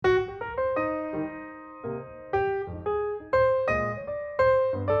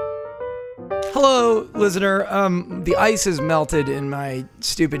Hello, listener. The ice is melted in my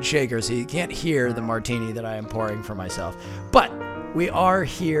stupid shaker, so you can't hear the martini that I am pouring for myself. But we are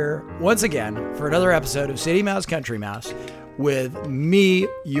here once again for another episode of City Mouse Country Mouse with me,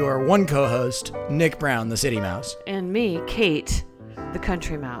 your one co-host, Nick Brown, the City Mouse. And me, Kate, the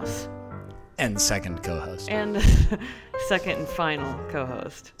Country Mouse. And second co-host. And second and final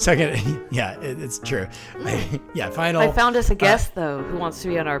co-host. Second, yeah, it's true. Yeah, final. I found us a guest, though, who wants to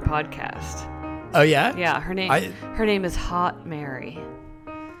be on our podcast. Oh, yeah? Yeah, her name is Hot Mary.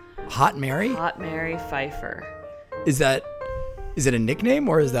 Hot Mary? Hot Mary Pfeiffer. Is it a nickname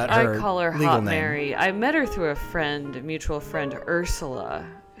or is that her I call her legal Hot name? Mary. I met her through a mutual friend, Ursula,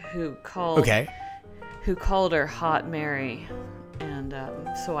 who called her Hot Mary. And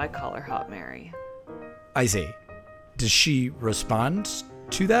so I call her Hot Mary. I see. Does she respond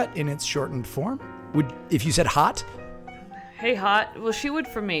to that in its shortened form? If you said hot? Hey, Hot. Well, she would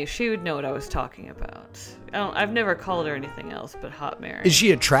for me. She would know what I was talking about. I've never called her anything else but Hot Mary. Is she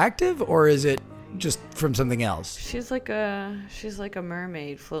attractive or is it just from something else? She's like a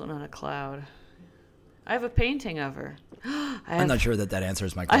mermaid floating on a cloud. I have a painting of her. I'm not sure that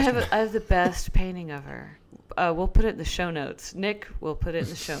answers my question. I have the best painting of her. We'll put it in the show notes. Nick will put it in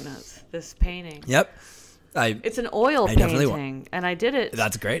the show notes. This painting. Yep. It's an oil painting, and I did it.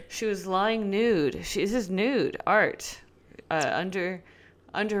 That's great. She was lying nude. This is nude art under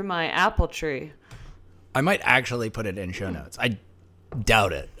my apple tree. I might actually put it in show notes. I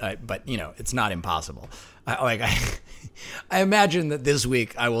doubt it, but it's not impossible. I imagine that this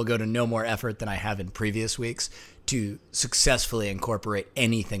week I will go to no more effort than I have in previous weeks to successfully incorporate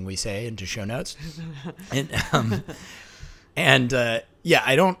anything we say into show notes. Yeah,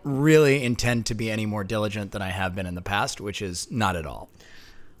 I don't really intend to be any more diligent than I have been in the past, which is not at all.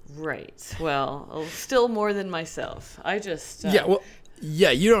 Right. Well, still more than myself. I just...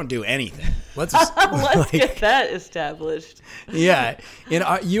 Yeah, you don't do anything. Let's get that established. Yeah,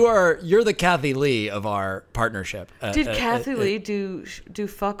 you're the Kathy Lee of our partnership. Did Kathy Lee do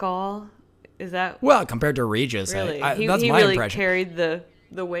fuck all? Is that compared to Regis? Really, that's he my really impression. Carried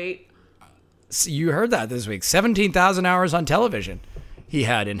the weight. So you heard that this week. 17,000 hours on television he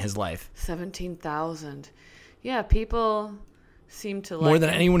had in his life. 17,000. Yeah, people seem to like more than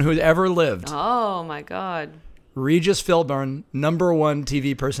anyone who's ever lived. Oh my God. Regis Philbin, number one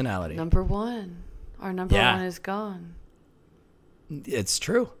TV personality. Number one. Our number one is gone. It's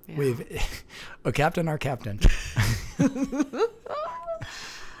true. Yeah. We've our captain.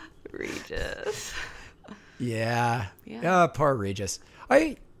 Regis. Yeah. Poor Regis.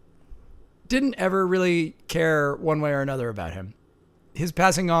 I didn't ever really care one way or another about him. His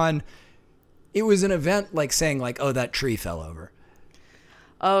passing on, it was an event like saying that tree fell over.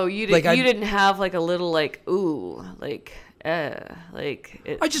 Oh, you didn't have a little ooh, it.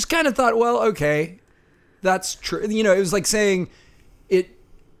 I just kind of thought, well, okay, that's true. It was like saying the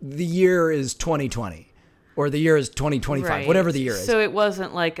year is 2020 or the year is 2025, right. Whatever the year is. So it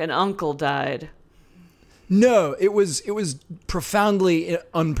wasn't like an uncle died. No, it was profoundly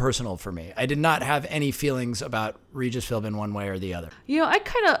unpersonal for me. I did not have any feelings about Regis Philbin one way or the other.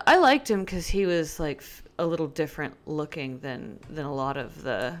 I liked him because he was a little different looking than a lot of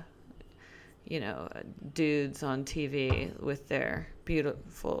the, dudes on TV with their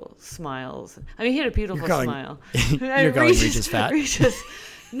beautiful smiles. I mean, he had a beautiful smile. You're calling Regis fat?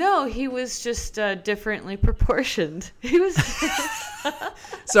 No, he was just differently proportioned. He was...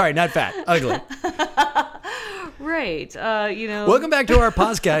 Sorry, not fat. Ugly. Right. Welcome back to our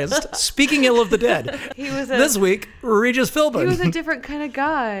podcast, Speaking Ill of the Dead. This week, Regis Philbin. He was a different kind of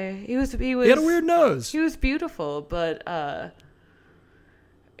guy. He had a weird nose. He was beautiful, but quite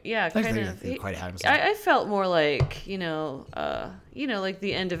handsome. I felt more like, like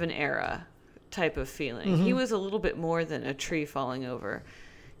the end of an era type of feeling. Mm-hmm. He was a little bit more than a tree falling over,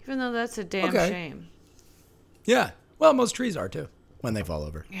 even though that's a damn shame. Yeah. Well, most trees are too when they fall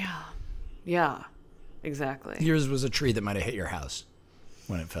over. Yeah. Yeah. Exactly. Yours was a tree that might have hit your house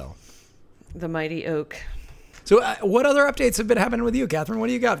when it fell. The mighty oak. So what other updates have been happening with you, Catherine? What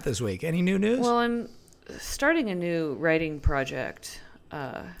do you got this week? Any new news? Well, I'm starting a new writing project.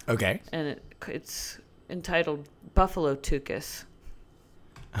 Okay. And it's entitled Buffalo Tuchus.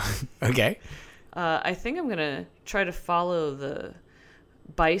 Okay. I think I'm going to try to follow the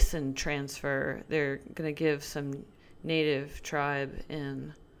bison transfer. They're going to give some native tribe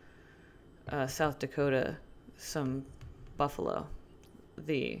in South Dakota some buffalo,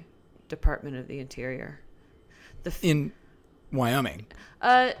 the Department of the Interior. In Wyoming?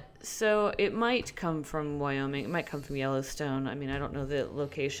 So it might come from Wyoming. It might come from Yellowstone. I mean, I don't know the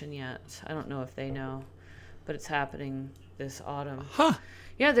location yet. I don't know if they know, but it's happening this autumn. Huh.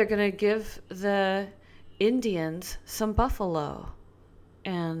 Yeah, they're going to give the Indians some buffalo.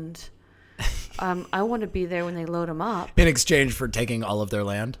 And I want to be there when they load them up. In exchange for taking all of their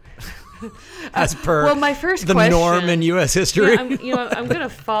land? As per well, my first the question, norm in U.S. history? Yeah, I'm going to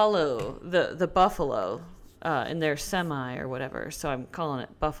follow the buffalo in their semi or whatever. So I'm calling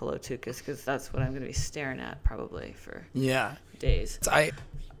it Buffalo Tukas because that's what I'm going to be staring at probably for days. I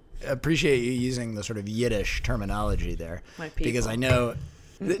appreciate you using the sort of Yiddish terminology there. My people. Because I know,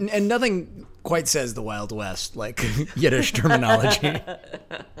 and nothing quite says the Wild West like Yiddish terminology.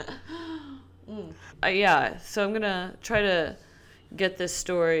 Yeah, so I'm going to try to get this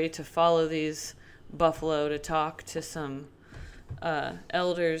story to follow these buffalo, to talk to some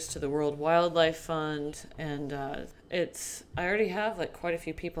elders, to the World Wildlife Fund, and I already have like quite a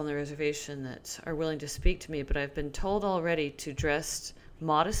few people on the reservation that are willing to speak to me, but I've been told already to dress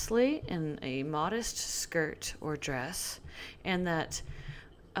modestly in a modest skirt or dress, and that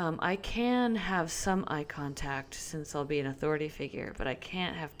I can have some eye contact since I'll be an authority figure, but I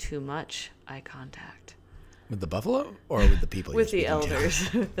can't have too much eye contact. With the buffalo or with the people? With the elders.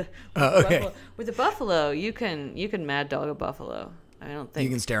 Okay. Buffalo. With the buffalo, you can mad dog a buffalo. I don't think you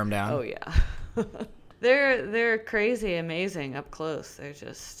can stare them down. Oh yeah, they're crazy, amazing up close.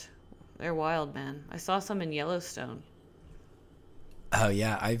 They're wild, man. I saw some in Yellowstone. Oh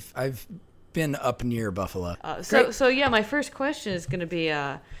yeah, I've been up near buffalo. So yeah, my first question is going to be,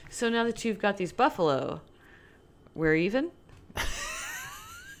 so now that you've got these buffalo, we're even?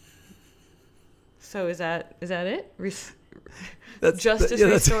 So is that it? Justice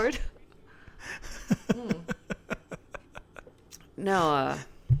restored? No,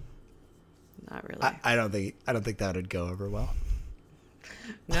 not really. I don't think that would go over well.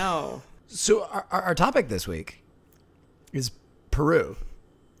 No. So our topic this week is Peru,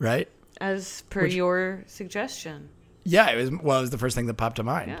 right? As per your suggestion. Yeah, it was the first thing that popped to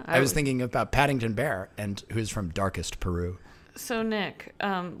mind. Yeah, I was thinking about Paddington Bear, and who's from Darkest Peru. So Nick,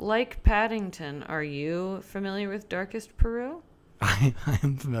 like Paddington, are you familiar with Darkest Peru? I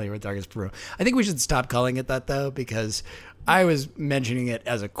am familiar with Darkest Peru. I think we should stop calling it that, though, because I was mentioning it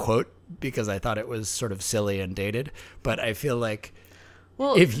as a quote because I thought it was sort of silly and dated, but I feel like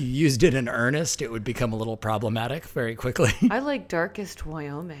if you used it in earnest, it would become a little problematic very quickly. I like Darkest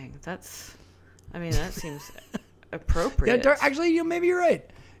Wyoming. That seems appropriate. Yeah, actually, maybe you're right.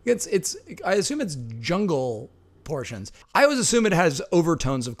 It's. I assume it's jungle portions. I always assume it has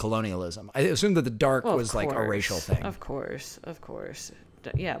overtones of colonialism. I assume that the dark was like a racial thing. Of course.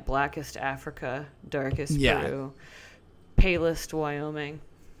 Yeah, Blackest Africa, Darkest Peru, Palest Wyoming.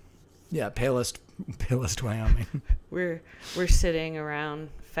 Yeah, palest Wyoming. We're sitting around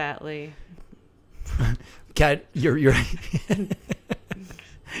fatly. Kat, you're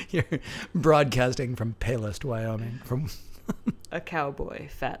broadcasting from Palest Wyoming, from a cowboy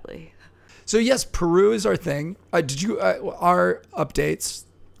fatly. So yes, Peru is our thing. Did you our updates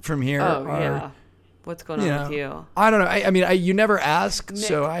from here? Yeah. What's going on with you? I don't know. I mean, you never ask, Nick,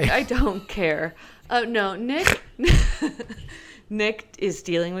 so I don't care. No, Nick. Nick is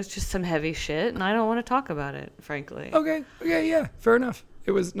dealing with just some heavy shit, and I don't want to talk about it, frankly. Okay, yeah, fair enough.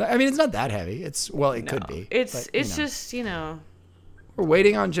 It was. I mean, it's not that heavy. It could be. It's just we're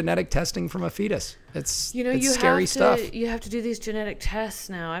waiting on genetic testing from a fetus. It's scary stuff. You have to do these genetic tests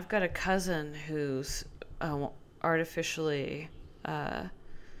now. I've got a cousin who's artificially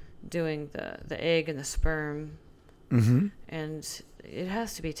doing the egg and the sperm, and it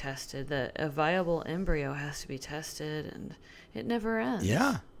has to be tested. A viable embryo has to be tested, and it never ends.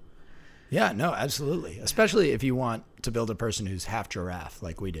 Yeah, no, absolutely. Especially if you want to build a person who's half giraffe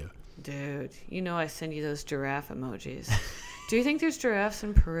like we do. Dude, I send you those giraffe emojis. Do you think there's giraffes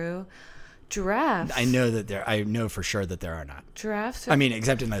in Peru? Giraffes. I know for sure that there are not. Giraffes.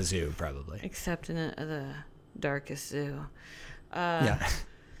 Except in a zoo, probably. Except in the darkest zoo. Yeah.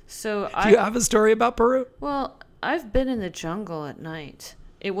 So do you have a story about Peru? Well, I've been in the jungle at night.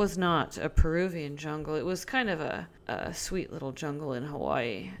 It was not a Peruvian jungle. It was kind of a sweet little jungle in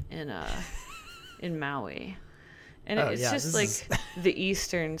Hawaii, in Maui. And it's just like the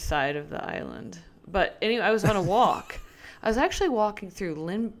eastern side of the island. But anyway, I was on a walk. I was actually walking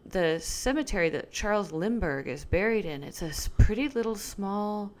through the cemetery that Charles Lindbergh is buried in. It's a pretty little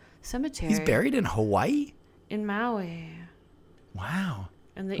small cemetery. He's buried in Hawaii? In Maui. Wow.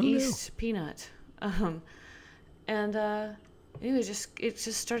 And the East Peanut. Anyway, it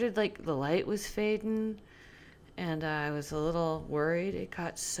just started, like, the light was fading, and I was a little worried. It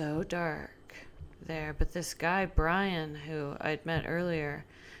got so dark there. But this guy, Brian, who I'd met earlier,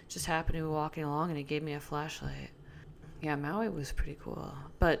 just happened to be walking along, and he gave me a flashlight. Yeah, Maui was pretty cool.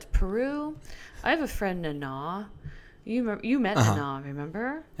 But Peru, I have a friend, Nana, You met Nana,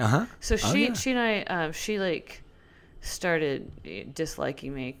 remember? So she and I she like started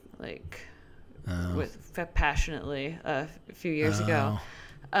disliking me like passionately a few years ago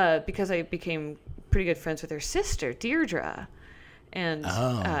because I became pretty good friends with her sister Deirdre, and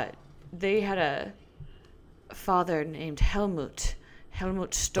they had a father named Helmut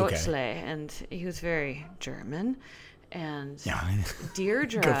Stotzle, and he was very German. And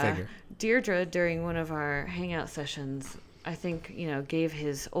Deirdre, during one of our hangout sessions, I think, gave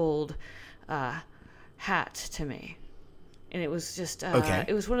his old hat to me. And it was just,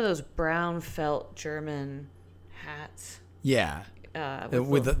 it was one of those brown felt German hats. Yeah.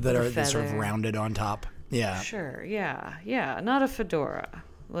 With that are sort of rounded on top. Yeah. Sure. Yeah. Not a fedora.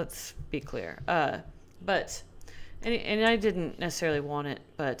 Let's be clear. But, and I didn't necessarily want it,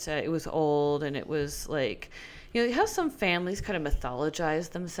 but it was old, and it was like, how some families kind of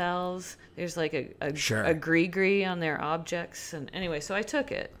mythologize themselves. There's like a gree on their objects. And anyway, so I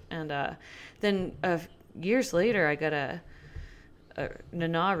took it. And then years later, I got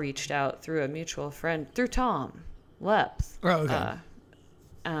Nana reached out through a mutual friend, through Tom Lepth. Oh, okay.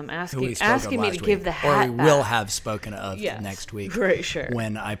 Asking me to give the hat back. Or we will have spoken of next week. Right, sure.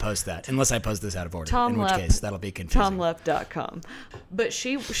 When I post that. Unless I post this out of order. Tom in Lepth, which case, that'll be confusing. TomLepth.com. But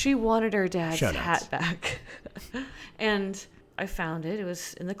she wanted her dad's hat back. And I found it. It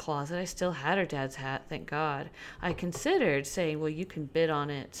was in the closet. I still had her dad's hat, thank God. I considered saying, well, you can bid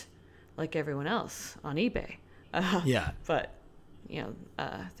on it like everyone else on eBay. But,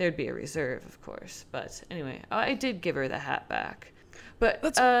 there'd be a reserve, of course. But anyway, I did give her the hat back. But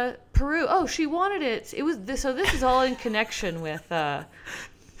Peru, she wanted it. It was this. So this is all in connection with. I'm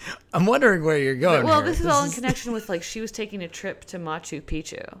wondering where you're going. Well, this is all in connection with like she was taking a trip to Machu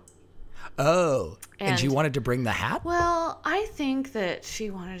Picchu. Oh, and she wanted to bring the hat? Well, I think that she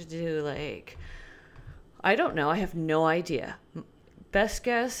wanted to do like, I don't know. I have no idea. Best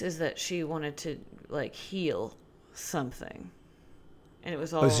guess is that she wanted to like heal something. And it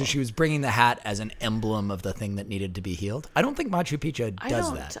was all. Oh, so she was bringing the hat as an emblem of the thing that needed to be healed? I don't think Machu Picchu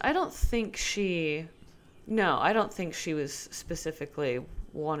does that. I don't think she was specifically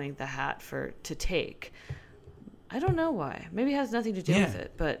wanting the hat to take. I don't know why. Maybe it has nothing to do with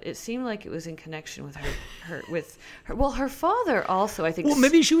it, but it seemed like it was in connection with her. Well, her father also, I think. Well,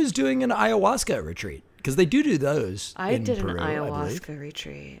 maybe she was doing an ayahuasca retreat because they do those. I did Peru, an ayahuasca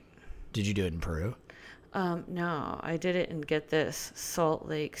retreat. Did you do it in Peru? No, I did it in, get this, Salt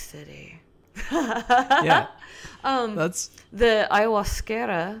Lake City. Yeah. That's the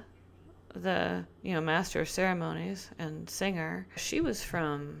ayahuasquera, the master of ceremonies and singer. She was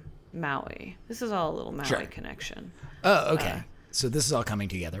from Maui. This is all a little Maui connection. Oh, okay. So this is all coming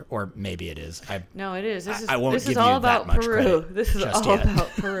together, or maybe it is. No, it is. I won't this give is all you about that much Peru. credit This is all yet. about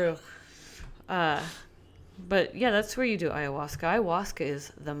Peru. But yeah, that's where you do ayahuasca. Ayahuasca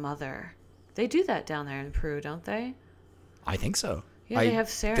is the mother. They do that down there in Peru, don't they? I think so. Yeah, they have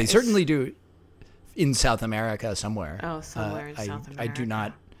They certainly do in South America somewhere. Oh, somewhere in South America. I do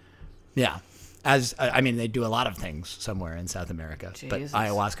not. Yeah. They do a lot of things somewhere in South America. Jesus. But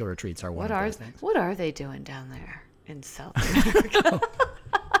ayahuasca retreats are one of those things. What are they doing down there in South America?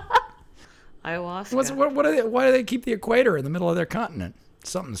 Ayahuasca. Why do they keep the equator in the middle of their continent?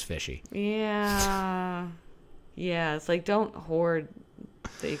 Something's fishy. Yeah. Yeah, it's like don't hoard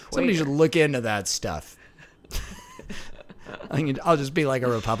the equator. Somebody should look into that stuff. I'll just be like a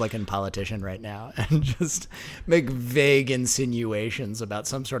Republican politician right now and just make vague insinuations about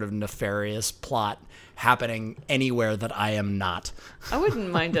some sort of nefarious plot happening anywhere that I am not. I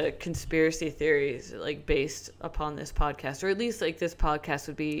wouldn't mind a conspiracy theory like based upon this podcast, or at least like this podcast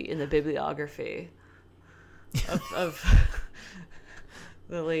would be in the bibliography of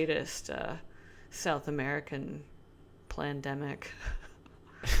the latest South American pandemic.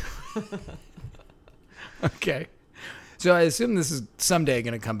 Okay. So I assume this is someday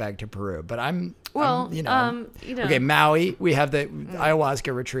going to come back to Peru, but okay, Maui, we have the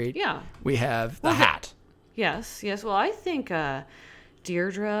ayahuasca retreat. Yeah. We have the hat. Yes. Well, I think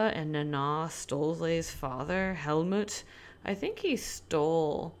Deirdre and Nana Stotzle's father, Helmut, I think he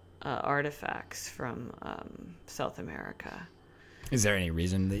stole artifacts from South America. Is there any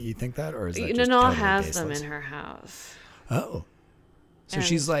reason that you think that, or is that just Nana totally has baseless? them in her house. Oh. So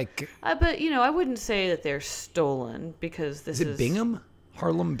she's like... but, I wouldn't say that they're stolen because this is... Is it Bingham?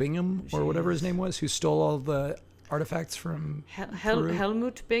 Harlem Bingham, or whatever his name was, who stole all the artifacts from Peru?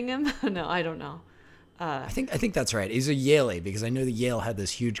 Helmut Bingham? No, I don't know. I think that's right. He's a Yaley, because I know the Yale had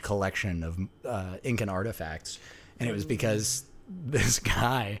this huge collection of Incan artifacts, and it was because this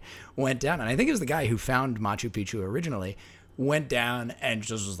guy went down, and I think it was the guy who found Machu Picchu originally, went down and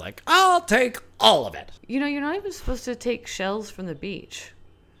just was like, I'll take all of it. You know, you're not even supposed to take shells from the beach.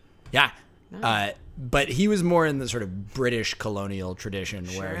 Yeah. But he was more in the sort of British colonial tradition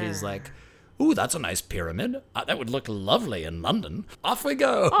where he's like, ooh, that's a nice pyramid. That would look lovely in London. Off we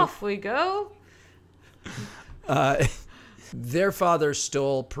go. Off we go. Their father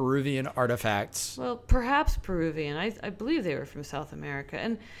stole Peruvian artifacts. Well, perhaps Peruvian. I believe they were from South America.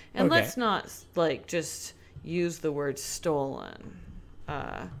 And Okay. let's not, like, just use the word stolen.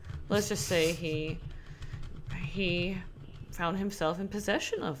 Let's just say he found himself in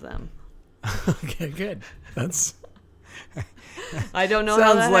possession of them. Okay, good. That's I don't know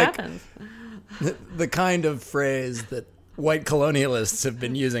how Sounds that like- happens. the kind of phrase that white colonialists have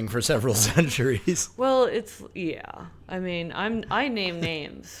been using for several centuries. Well, yeah. I mean, I name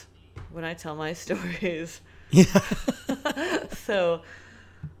names when I tell my stories. Yeah. So,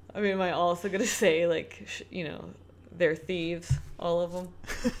 I mean, am I also going to say, like, they're thieves, all of them?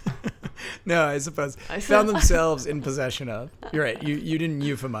 No, I suppose. I Found said- themselves in possession of. You're right. You didn't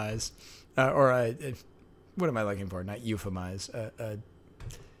euphemize. What am I looking for? Not euphemize.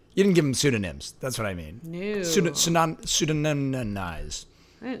 You didn't give them pseudonyms. That's what I mean. No. Pseudonymize.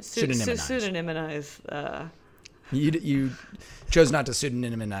 I didn't Pseudonymize. pseudonymize. You chose not to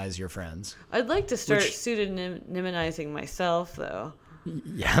pseudonymize your friends. I'd like to start Which- pseudonymizing myself, though.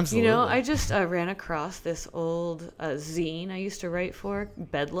 Yeah, absolutely. You know, I just ran across this old zine I used to write for,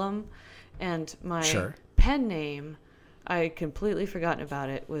 Bedlam, and my Sure. pen name, I had completely forgotten about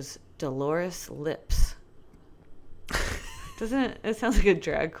it, was Dolores Lips. Doesn't it sounds like a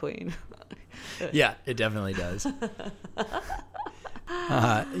drag queen? Yeah, it definitely does.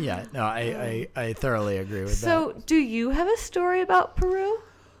 Yeah, no, I thoroughly agree with that. So, do you have a story about Peru?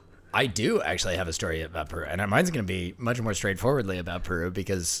 I do actually have a story about Peru, and mine's going to be much more straightforwardly about Peru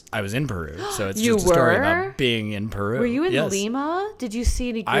because I was in Peru. So it's You just a story were? about being in Peru. Were you in Yes. Lima? Did you see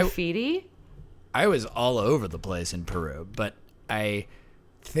any graffiti? I was all over the place in Peru, but I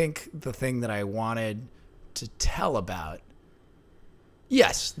think the thing that I wanted to tell about,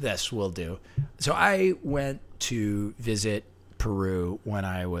 yes, this will do. So I went to visit Peru when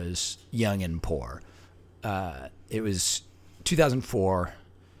I was young and poor. It was 2004.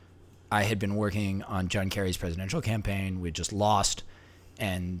 I had been working on John Kerry's presidential campaign. We'd just lost,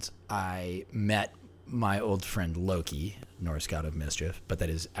 and I met my old friend Loki, Norse god of mischief, but that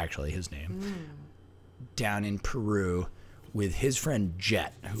is actually his name, down in Peru with his friend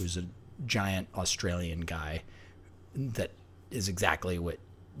Jet, who's a giant Australian guy that is exactly what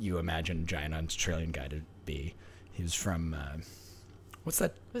you imagine a giant Australian guy to be. He was from what's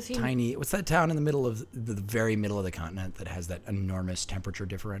that town in the middle of the very middle of the continent that has that enormous temperature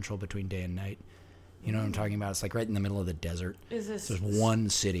differential between day and night? You know what I'm talking about? It's like right in the middle of the desert. There's one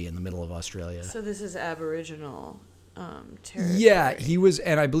city in the middle of Australia. So this is Aboriginal territory. Yeah, he was,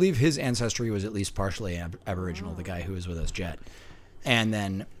 and I believe his ancestry was at least partially Aboriginal, the guy who was with us, Jet. And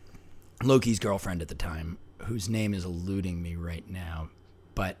then Loki's girlfriend at the time, whose name is eluding me right now,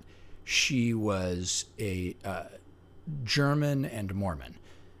 but she was a German and Mormon.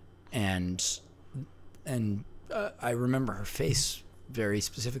 And I remember her face very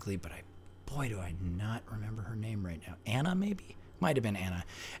specifically, but boy, do I not remember her name right now. Anna, maybe? Might have been Anna.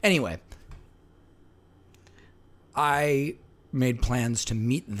 Anyway, I made plans to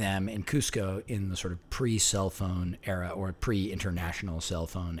meet them in Cusco in the sort of pre-cell phone era or pre-international cell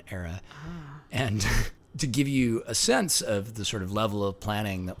phone era. And to give you a sense of the sort of level of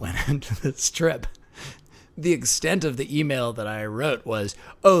planning that went into this trip, the extent of the email that I wrote was,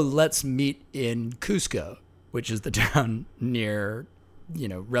 let's meet in Cusco, which is the town near,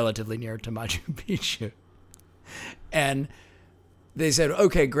 relatively near to Machu Picchu. And they said,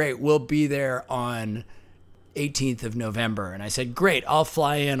 okay, great, we'll be there on 18th of November. And I said, great, I'll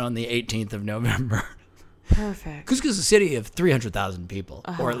fly in on the 18th of November. Perfect. Cusco's a city of 300,000 people,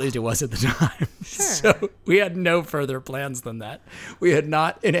 or at least it was at the time. Sure. So we had no further plans than that. We had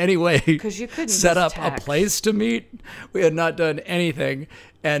not in any way You couldn't set up just a text. place to meet. We had not done anything.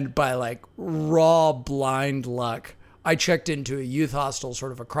 And by like raw blind luck, I checked into a youth hostel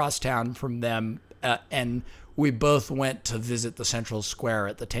sort of across town from them, and we both went to visit the Central Square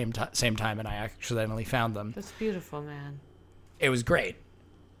at the same time, and I accidentally found them. That's beautiful, man. It was great.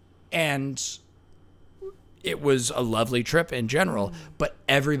 And it was a lovely trip in general, but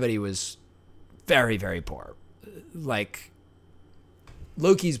everybody was very, very poor. Like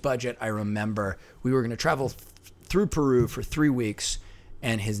Loki's budget, I remember we were going to travel through Peru for 3 weeks,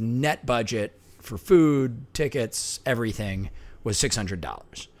 and his net budget for food, tickets, everything was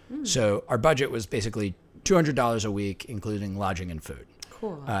 $600. So our budget was basically $200 a week, including lodging and food.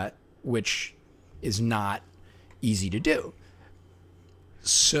 Cool. Which is not easy to do.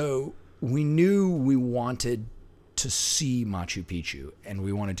 So we knew we wanted to see Machu Picchu, and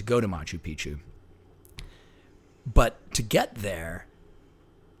we wanted to go to Machu Picchu. But to get there,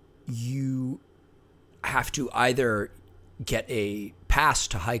 you have to either get a pass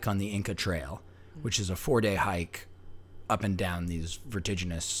to hike on the Inca Trail, which is a 4-day hike up and down these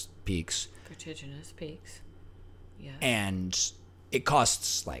vertiginous peaks. Vertiginous peaks. Yeah. And it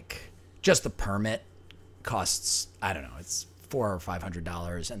costs just the permit costs, I don't know, it's $400 or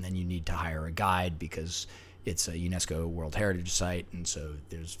 $500, and then you need to hire a guide because it's a UNESCO World Heritage Site, and so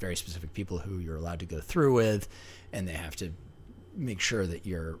there's very specific people who you're allowed to go through with, and they have to make sure that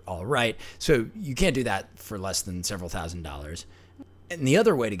you're all right. So you can't do that for less than several $1,000s. And the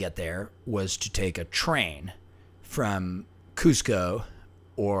other way to get there was to take a train from Cusco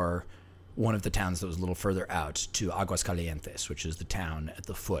or one of the towns that was a little further out to Aguascalientes, which is the town at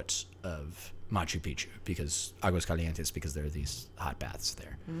the foot of Machu Picchu, because Aguascalientes, because there are these hot baths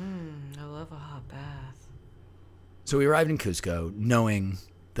there. I love a hot bath. So we arrived in Cusco knowing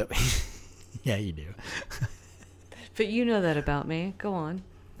that yeah, you do. But you know that about me. Go on.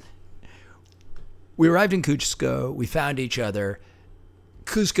 We arrived in Cusco. We found each other.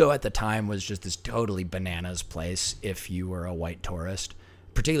 Cusco at the time was just this totally bananas place if you were a white tourist,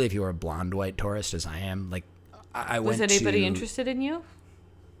 particularly if you were a blonde white tourist, as I am. Was anybody interested in you?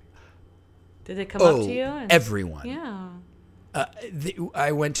 Did they come up to you? Everyone. Yeah.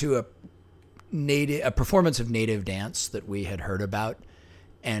 I went to a performance of native dance that we had heard about,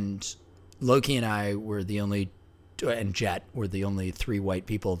 and Loki and I were the only, and Jet were the only 3 white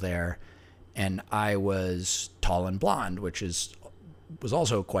people there, and I was tall and blonde, which was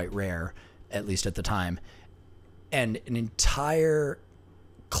also quite rare, at least at the time, and an entire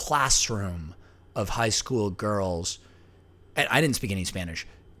classroom of high school girls, and I didn't speak any Spanish,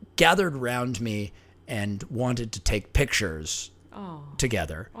 gathered around me and wanted to take pictures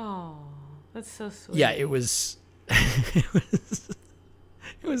together. Oh, that's so sweet. Yeah, it was it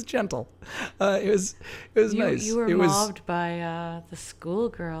was gentle. It was nice. You were mobbed by the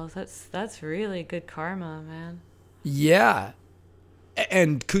schoolgirls. That's really good karma, man. Yeah.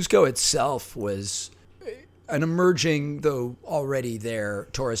 And Cusco itself was an emerging, though already there,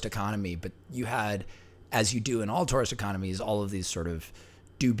 tourist economy. But you had, as you do in all tourist economies, all of these sort of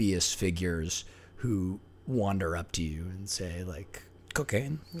dubious figures who wander up to you and say,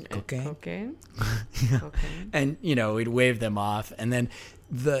 cocaine. Cocaine? And, we'd wave them off. And then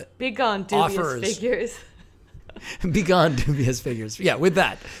the Be gone, dubious figures. Be gone, dubious figures. Yeah, with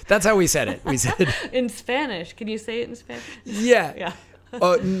that. That's how we said it. We said in Spanish. Can you say it in Spanish? Yeah. Yeah.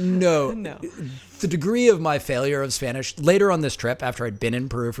 No. No. The degree of my failure of Spanish later on this trip, after I'd been in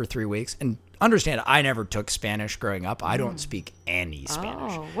Peru for 3 weeks, and understand, I never took Spanish growing up. I don't speak any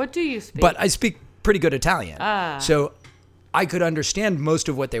Spanish. Oh, what do you speak? But I speak pretty good Italian. So I could understand most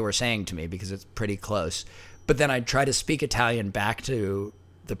of what they were saying to me because it's pretty close. But then I'd try to speak Italian back to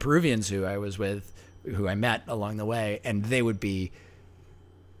the Peruvians who I was with, who I met along the way, and they would be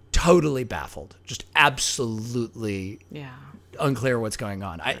totally baffled, just absolutely unclear what's going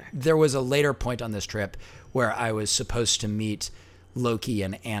on. There was a later point on this trip where I was supposed to meet Loki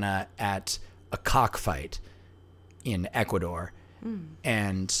and Anna at a cockfight in Ecuador,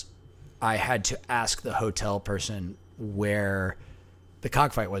 and I had to ask the hotel person where the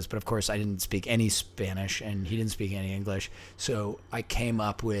cockfight was, but of course I didn't speak any Spanish and he didn't speak any English, so I came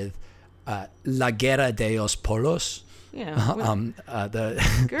up with La Guerra de los Polos,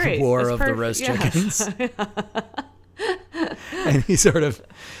 the War of the Roast Chickens. And he sort of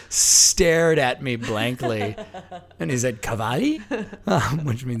stared at me blankly, and he said, "Cavalli,"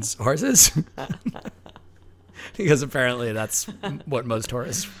 which means horses, because apparently that's what most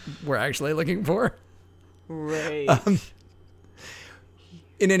tourists were actually looking for. Right.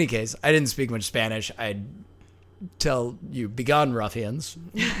 In any case, I didn't speak much Spanish. I'd tell you, "Begone, ruffians!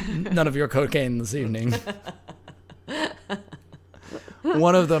 None of your cocaine this evening."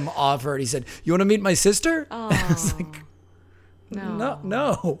 One of them offered. He said, "You want to meet my sister?" Oh. I was like, No.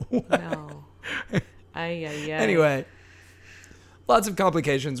 No. Anyway, lots of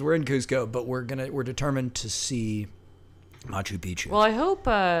complications. We're in Cusco, but we're determined to see Machu Picchu. Well,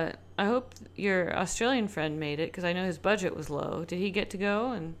 I hope your Australian friend made it, because I know his budget was low. Did he get to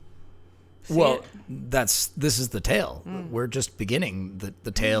go and see it? This is the tale. We're just beginning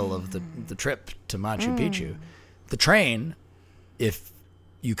the tale of the trip to Machu Picchu. The train, if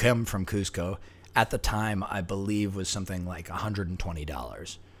you come from Cusco, at the time, I believe, was something like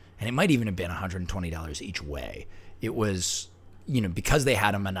 $120. And it might even have been $120 each way. It was, because they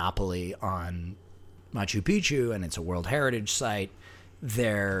had a monopoly on Machu Picchu and it's a World Heritage Site,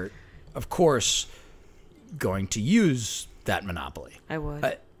 they're, of course, going to use that monopoly. I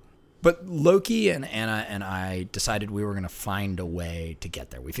would. But Loki and Anna and I decided we were going to find a way to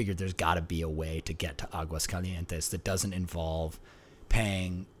get there. We figured there's got to be a way to get to Aguascalientes that doesn't involve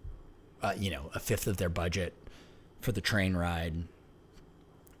paying, a fifth of their budget for the train ride,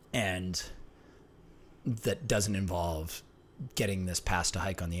 and that doesn't involve getting this pass to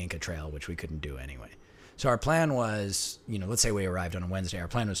hike on the Inca Trail, which we couldn't do anyway. So our plan was, let's say we arrived on a Wednesday. Our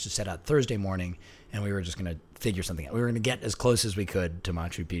plan was to set out Thursday morning, and we were just going to figure something out. We were going to get as close as we could to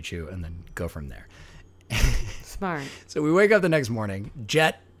Machu Picchu and then go from there. Smart. So we wake up the next morning.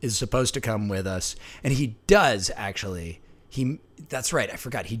 Jet is supposed to come with us, and he does actually. That's right. I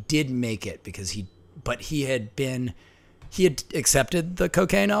forgot. He did make it because he had accepted the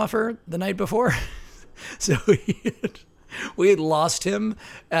cocaine offer the night before. So we had lost him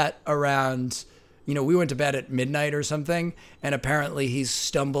at around, we went to bed at midnight or something, and apparently he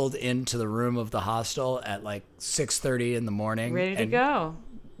stumbled into the room of the hostel at like 6:30 in the morning. Ready to go.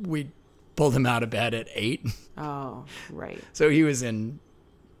 We pulled him out of bed at 8. Oh, right. So he was in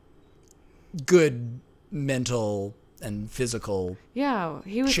good mental and physical Yeah,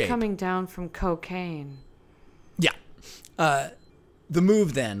 he was shape. coming down from cocaine. Yeah. The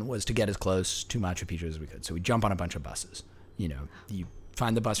move then was to get as close to Machu Picchu as we could. So we jump on a bunch of buses. You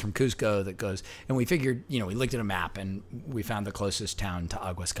find the bus from Cusco that goes, and we figured, we looked at a map and we found the closest town to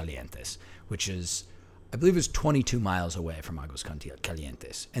Aguascalientes, which is, I believe, is 22 miles away from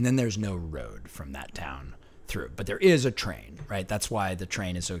Aguascalientes. And then there's no road from that town through, but there is a train, right? That's why the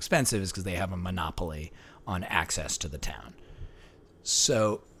train is so expensive, is because they have a monopoly on access to the town.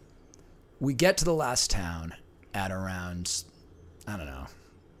 So we get to the last town at around,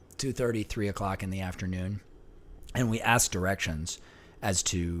 2:30, 3 o'clock in the afternoon. And we ask directions as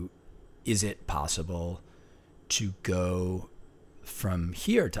to, is it possible to go from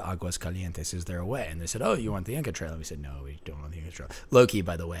here to Aguascalientes? Is there a way? And they said, oh, you want the Inca Trail? And we said, no, we don't want the Inca Trail. Loki,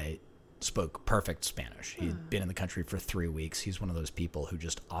 by the way, spoke perfect Spanish. He'd been in the country for 3 weeks. He's one of those people who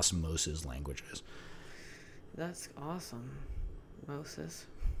just osmoses languages. That's awesome. Moses.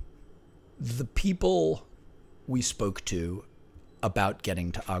 The people we spoke to about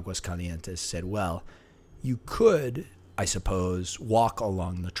getting to Aguascalientes said, well, you could, I suppose, walk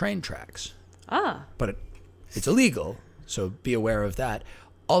along the train tracks. But it's illegal, so be aware of that.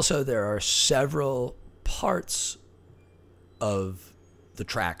 Also, there are several parts of the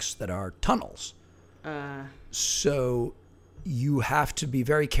tracks that are tunnels. So you have to be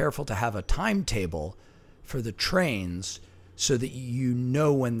very careful to have a timetable for the trains so that you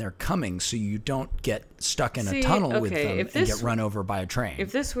know when they're coming, so you don't get stuck in a tunnel with them and get run over by a train.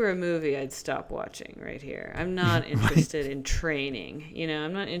 If this were a movie, I'd stop watching right here. I'm not interested in training.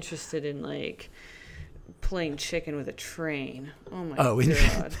 I'm not interested in playing chicken with a train. Oh my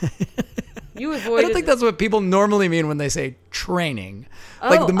God. You avoided. I don't think that's what people normally mean when they say training.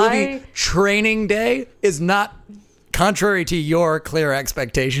 The movie Training Day is not contrary to your clear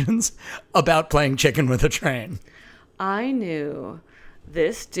expectations about playing chicken with a train. I knew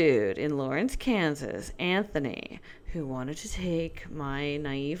this dude in Lawrence, Kansas, Anthony, who wanted to take my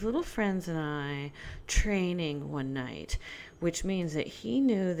naive little friends and I training one night, which means that he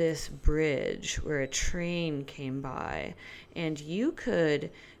knew this bridge where a train came by, and you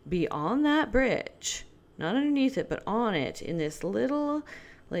could be on that bridge, not underneath it, but on it, in this little,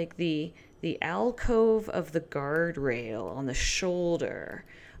 the alcove of the guardrail on the shoulder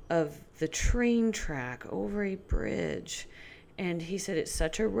of the train track over a bridge. And he said it's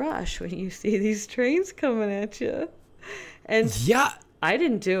such a rush when you see these trains coming at you. And yeah, I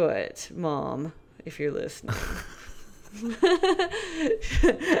didn't do it, Mom, if you're listening.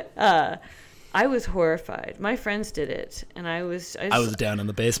 I was horrified. My friends did it, and I was down in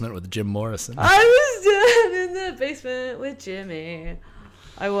the basement with Jim Morrison. I was down in the basement with Jimmy.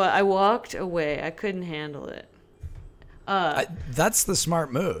 I walked away. I couldn't handle it. That's the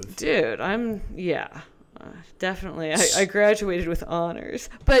smart move. Dude, definitely. I graduated with honors.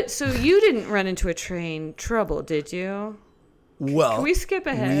 But so you didn't run into a train trouble, did you? Well, can we skip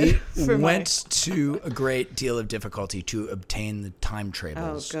ahead? We went to a great deal of difficulty to obtain the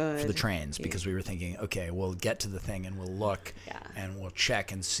timetables for the trains, because we were thinking, okay, we'll get to the thing and we'll look and we'll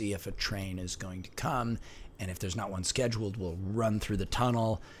check and see if a train is going to come. And if there's not one scheduled, we'll run through the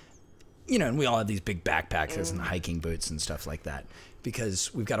tunnel. And we all have these big backpacks and hiking boots and stuff like that,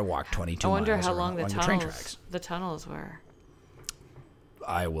 because we've got to walk 22 miles. I wonder how long the tunnels were.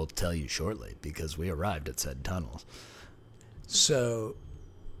 I will tell you shortly, because we arrived at said tunnels. So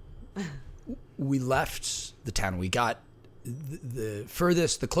we left the town. We got the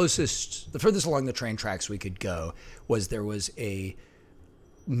furthest along the train tracks we could go was there was a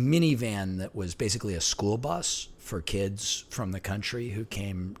minivan that was basically a school bus for kids from the country who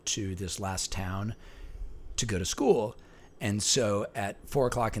came to this last town to go to school. And so at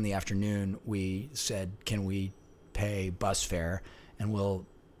 4:00 in the afternoon, we said, can we pay bus fare and we'll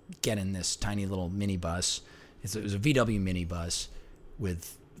get in this tiny little minibus. It was a VW minibus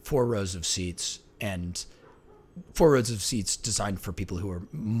with 4 rows of seats, and 4 rows of seats designed for people who are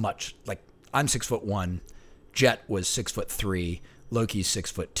much like, I'm 6'1", Jet was 6'3", Loki's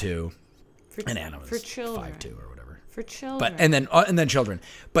 6'2", and Anna was 5'2" or whatever. For children. But and then children.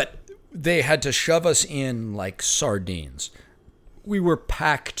 But they had to shove us in like sardines. We were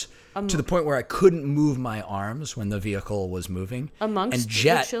packed to the point where I couldn't move my arms when the vehicle was moving. Amongst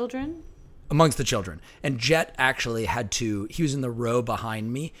the children? Amongst the children. And Jet actually he was in the row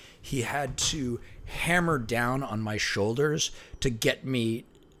behind me. He had to hammer down on my shoulders to get me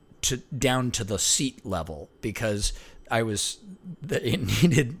down to the seat level, because it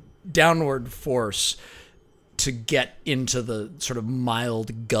needed downward force to get into the sort of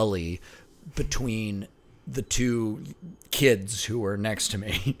mild gully between the two kids who were next to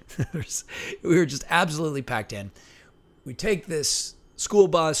me. We were just absolutely packed in. We take this school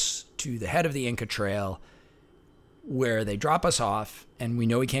bus to the head of the Inca Trail, where they drop us off, and we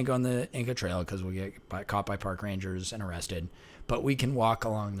know we can't go on the Inca Trail because we'll get caught by park rangers and arrested, but we can walk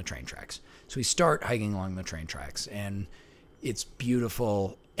along the train tracks. So we start hiking along the train tracks, and it's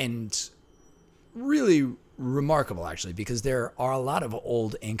beautiful and really remarkable, actually, because there are a lot of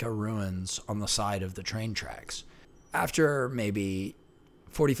old Inca ruins on the side of the train tracks. After maybe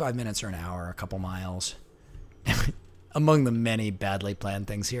 45 minutes or an hour, a couple miles, among the many badly planned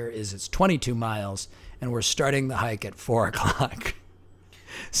things here is it's 22 miles, and we're starting the hike at 4:00.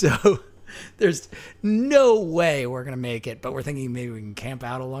 So there's no way we're going to make it, but we're thinking maybe we can camp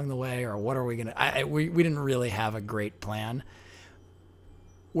out along the way, or what are we going to... We didn't really have a great plan.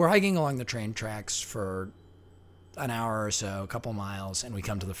 We're hiking along the train tracks for an hour or so, a couple miles, and we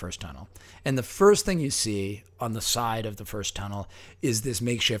come to the first tunnel. And the first thing you see on the side of the first tunnel is this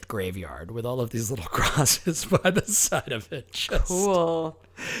makeshift graveyard with all of these little crosses by the side of it. Cool.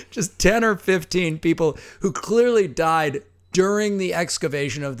 Just 10 or 15 people who clearly died during the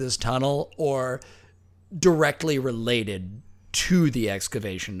excavation of this tunnel or directly related to the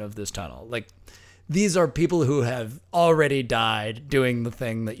excavation of this tunnel. Like, these are people who have already died doing the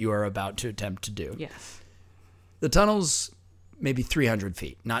thing that you are about to attempt to do. Yes. The tunnel's maybe 300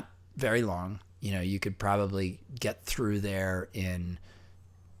 feet, not very long. You know, you could probably get through there in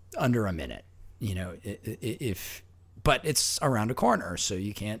under a minute, you know, but it's around a corner, so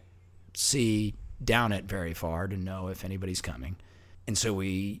you can't see down it very far to know if anybody's coming. And so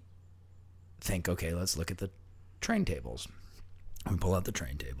we think, okay, let's look at the train tables. We pull out the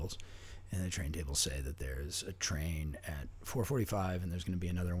train tables, and the train tables say that there's a train at 4:45 and there's going to be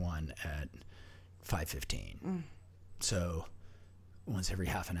another one at 5:15. So once every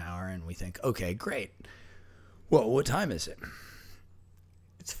half an hour, and we think, okay, great. Well, what time is it?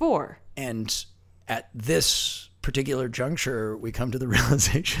 It's 4. And at this particular juncture, we come to the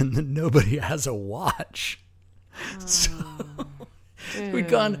realization that nobody has a watch. So we've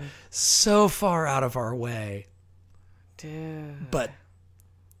gone so far out of our way. Dude. But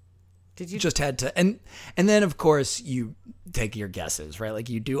did you just had to, and then of course you take your guesses, right? Like,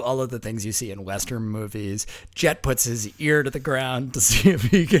 you do all of the things you see in Western movies. Jet puts his ear to the ground to see if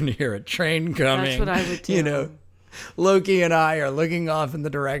he can hear a train coming. That's what I would do. You know, Loki and I are looking off in the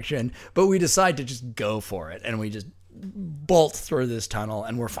direction, but we decide to just go for it, and we just bolt through this tunnel,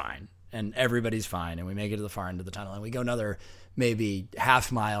 and we're fine, and everybody's fine, and we make it to the far end of the tunnel, and we go another maybe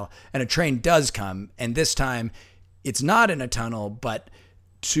half mile, and a train does come, and this time it's not in a tunnel, but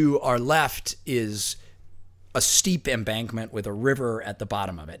to our left is a steep embankment with a river at the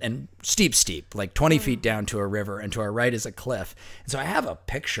bottom of it, and steep, like 20 feet down to a river, and to our right is a cliff. And so I have a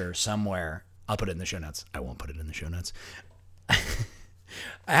picture somewhere. I'll put it in the show notes. I won't put it in the show notes. I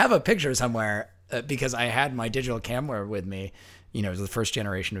have a picture somewhere because I had my digital camera with me. You know, it was the first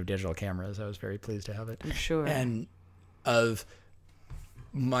generation of digital cameras. I was very pleased to have it. I'm sure. And of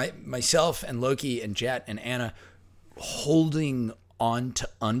myself and Loki and Jet and Anna holding on to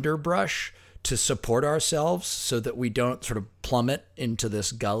underbrush to support ourselves so that we don't sort of plummet into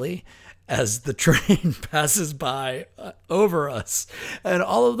this gully as the train passes by over us. And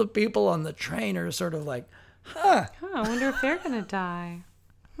all of the people on the train are sort of like, I wonder if they're going to die.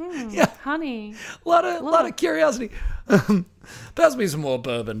 Yeah. Honey. A lot of curiosity. Pass me some more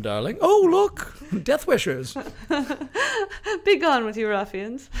bourbon, darling. Oh, look, death wishers. Be gone with you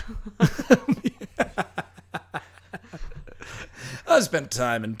ruffians. I spent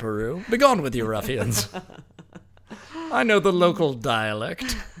time in Peru. Be gone with you ruffians. I know the local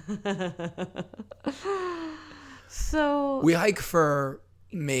dialect. So We hike for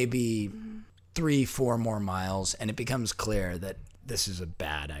maybe 3-4 more miles, and it becomes clear that this is a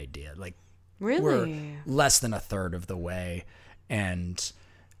bad idea. Like, really, we're less than a third of the way, and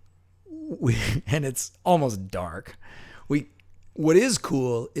it's almost dark. What is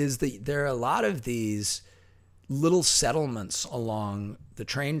cool is that there are a lot of these little settlements along the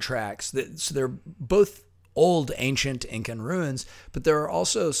train tracks. So they're both old, ancient Incan ruins, but there are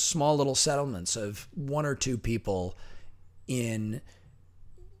also small little settlements of 1 or 2 people in,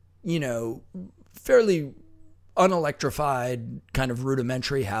 fairly unelectrified, kind of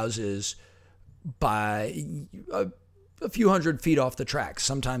rudimentary houses by a few hundred feet off the tracks.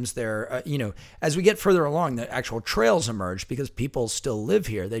 Sometimes they're, as we get further along, the actual trails emerge because people still live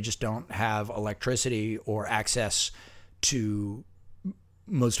here. They just don't have electricity or access to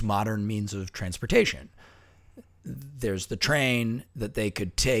most modern means of transportation. There's the train that they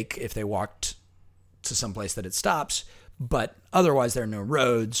could take if they walked to some place that it stops, but otherwise there are no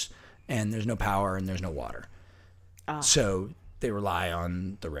roads and there's no power and there's no water. So they rely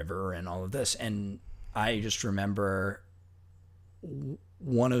on the river and all of this. And I just remember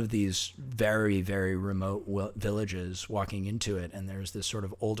one of these very, very remote villages, walking into it, and there's this sort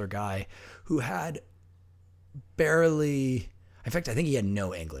of older guy who had barely, in fact, I think he had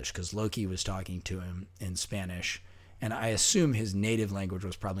no English because Loki was talking to him in Spanish, and I assume his native language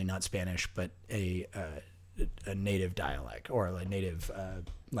was probably not Spanish, but a native dialect or a native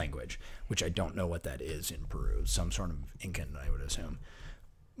language, which I don't know what that is in Peru, some sort of Incan, I would assume.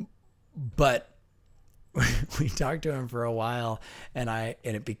 But we talked to him for a while, and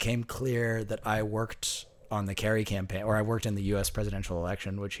it became clear that I worked on the Kerry campaign, or I worked in the U.S. presidential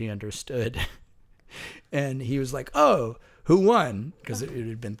election, which he understood. And he was like, "Oh, who won?" Because it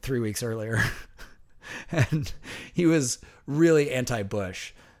had been 3 weeks earlier. And he was really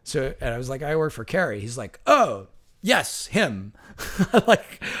anti-Bush. So, and I was like, "I work for Kerry." He's like, "Oh, yes, him."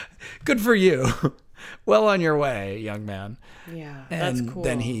 Like, good for you. Well on your way, young man. yeah, And that's cool.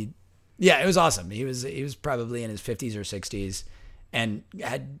 then it was awesome. He was probably in his 50s or 60s and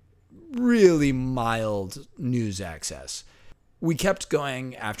had really mild news access. We kept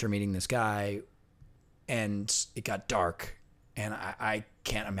going after meeting this guy, and it got dark, and I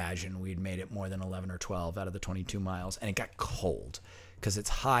can't imagine we'd made it more than 11 or 12 out of the 22 miles, and it got cold because it's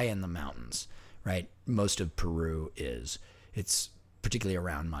high in the mountains, right? Most of Peru is. It's particularly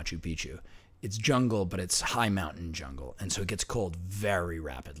around Machu Picchu. It's jungle, but it's high mountain jungle, and so it gets cold very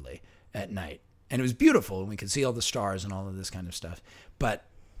rapidly at night. And it was beautiful, and we could see all the stars and all of this kind of stuff. But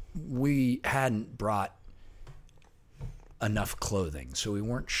we hadn't brought enough clothing, so we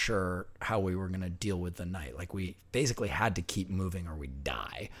weren't sure how we were going to deal with the night. Like, we basically had to keep moving or we'd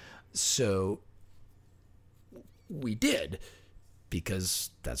die. So we did, because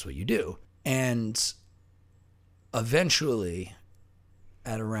that's what you do. And eventually,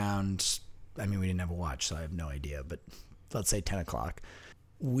 at around, we didn't have a watch, so I have no idea, but let's say 10 o'clock,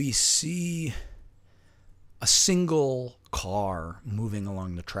 we see a single car moving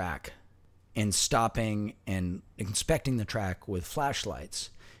along the track and stopping and inspecting the track with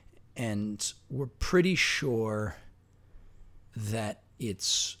flashlights. And we're pretty sure that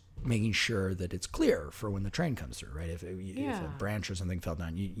it's making sure that it's clear for when the train comes through, right? If a branch or something fell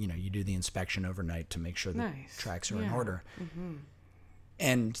down, you do the inspection overnight to make sure the tracks are in order. Mm-hmm.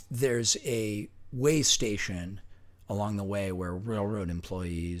 And there's a way station along the way where railroad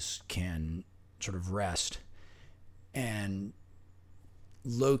employees can sort of rest. And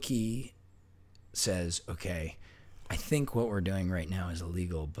Loki says, "Okay, I think what we're doing right now is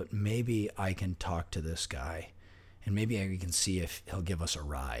illegal, but maybe I can talk to this guy, and maybe I can see if he'll give us a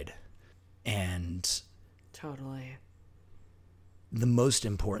ride." And totally. The most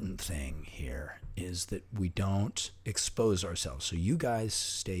important thing here is that we don't expose ourselves. So you guys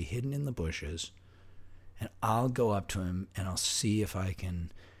stay hidden in the bushes, and I'll go up to him and I'll see if I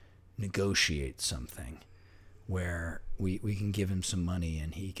can negotiate something where we can give him some money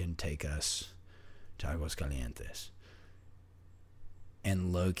and he can take us to Aguascalientes.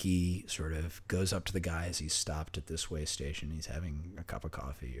 And Loki sort of goes up to the guy as he's stopped at this way station. He's having a cup of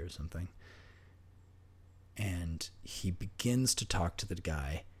coffee or something. And he begins to talk to the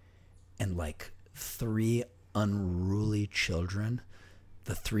guy, and like 3 unruly children,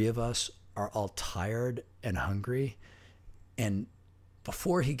 the 3 of us are all tired and hungry. And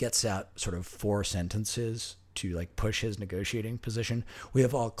before he gets out sort of 4 sentences to like push his negotiating position, we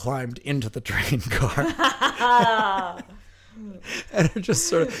have all climbed into the train car. And are just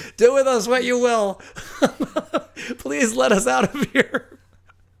sort of, "Do with us what you will. Please let us out of here."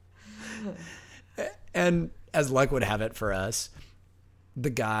 And as luck would have it for us, the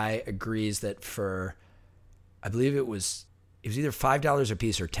guy agrees that for, I believe it was either $5 a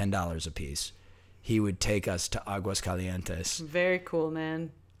piece or $10 a piece, he would take us to Aguascalientes. Very cool,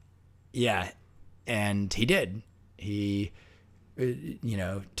 man. Yeah, and he did. He,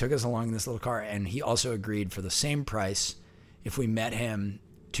 took us along in this little car, and he also agreed for the same price if we met him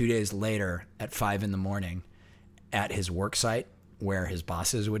 2 days later at 5 a.m. at his work site where his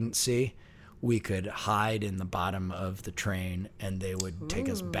bosses wouldn't see. We could hide in the bottom of the train, and they would take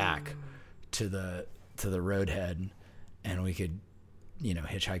us back to the roadhead, and we could,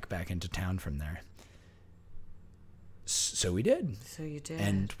 hitchhike back into town from there. So we did. So you did.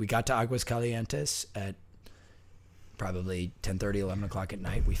 And we got to Aguascalientes at probably 10:30, 11 o'clock at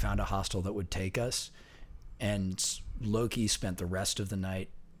night. We found a hostel that would take us, and Loki spent the rest of the night.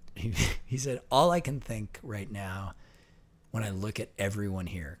 He said, all I can think right now when I look at everyone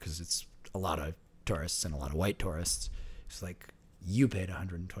here, because it's a lot of tourists and a lot of white tourists, it's like, you paid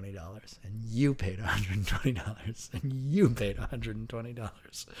 $120 and you paid $120 and you paid $120.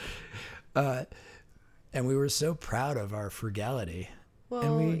 And we were so proud of our frugality.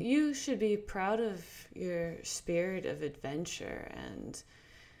 Well, you should be proud of your spirit of adventure. And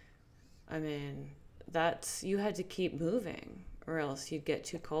I mean, you had to keep moving or else you'd get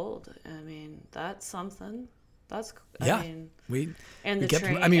too cold. I mean, that's something. That's, yeah. I mean, and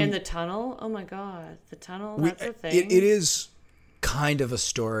the tunnel. Oh my God, the tunnel. That's a thing. It is kind of a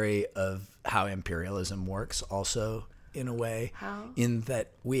story of how imperialism works also, in a way. How? In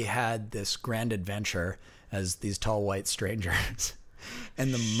that we had this grand adventure as these tall white strangers.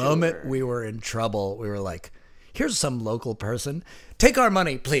 And the moment we were in trouble, we were like, here's some local person. Take our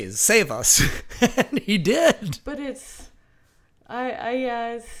money, please. Save us. And he did. But it's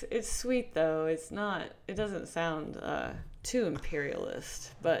sweet though. It doesn't sound too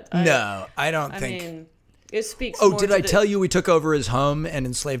imperialist, but no, I don't think. I mean, it speaks. Oh, did I tell you we took over his home and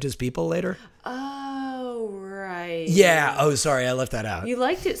enslaved his people later? Oh, right. Yeah. Oh, sorry, I left that out. You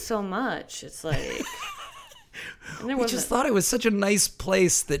liked it so much. It's like. We just thought it was such a nice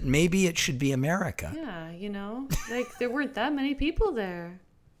place that maybe it should be America. Yeah, like there weren't that many people there.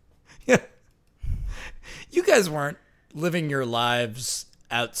 Yeah. You guys weren't living your lives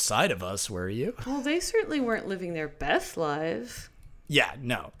outside of us, were you? Well, they certainly weren't living their best lives. Yeah,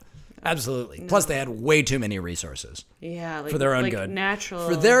 no. Absolutely. No. Plus, they had way too many resources. Yeah, for their own good. Natural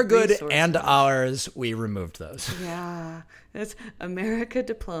for their good resources. And ours, we removed those. Yeah, it's America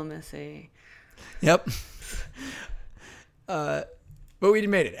diplomacy. Yep. But we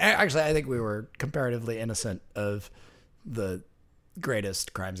made it. Actually, I think we were comparatively innocent of the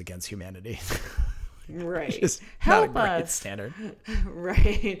greatest crimes against humanity. Right. Just help not a great us. Standard.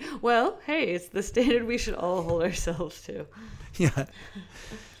 Right. Well, hey, it's the standard we should all hold ourselves to. Yeah.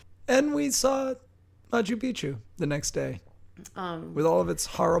 And we saw Machu Picchu the next day, with all of its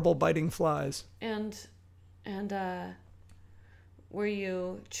horrible biting flies. And were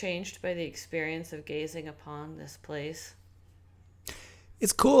you changed by the experience of gazing upon this place?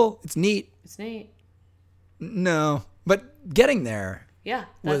 It's cool. It's neat. It's neat. No, but getting there. Yeah,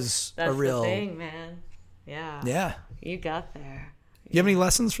 was a real the thing, man. Yeah. Yeah. You got there. You have any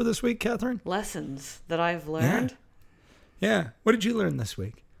lessons for this week, Catherine? Lessons that I've learned? Yeah. What did you learn this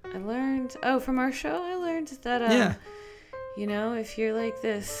week? I learned, from our show, I learned that, if you're like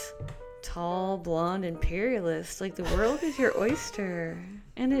this tall, blonde imperialist, like the world is your oyster.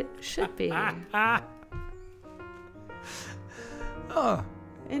 And it should be. Oh,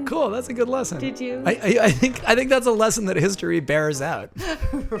 and cool. That's a good lesson. Did you? I think that's a lesson that history bears out.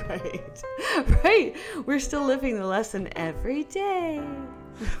 Right. We're still living the lesson every day.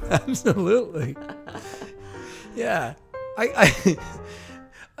 Absolutely. Yeah.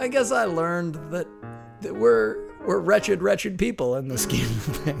 I guess I learned that we're wretched people in the scheme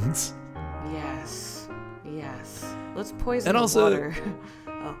of things. Yes. Let's poison and the also, water.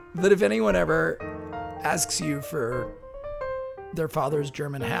 That if anyone ever asks you for their father's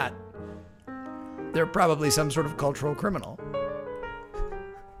German hat, they're probably some sort of cultural criminal.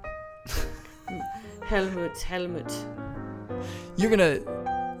 Helmut. You're gonna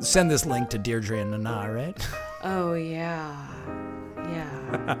send this link to Deirdre and Nana, right? Oh yeah.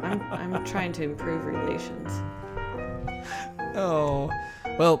 I'm trying to improve relations. Oh,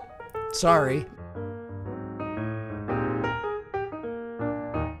 well, sorry.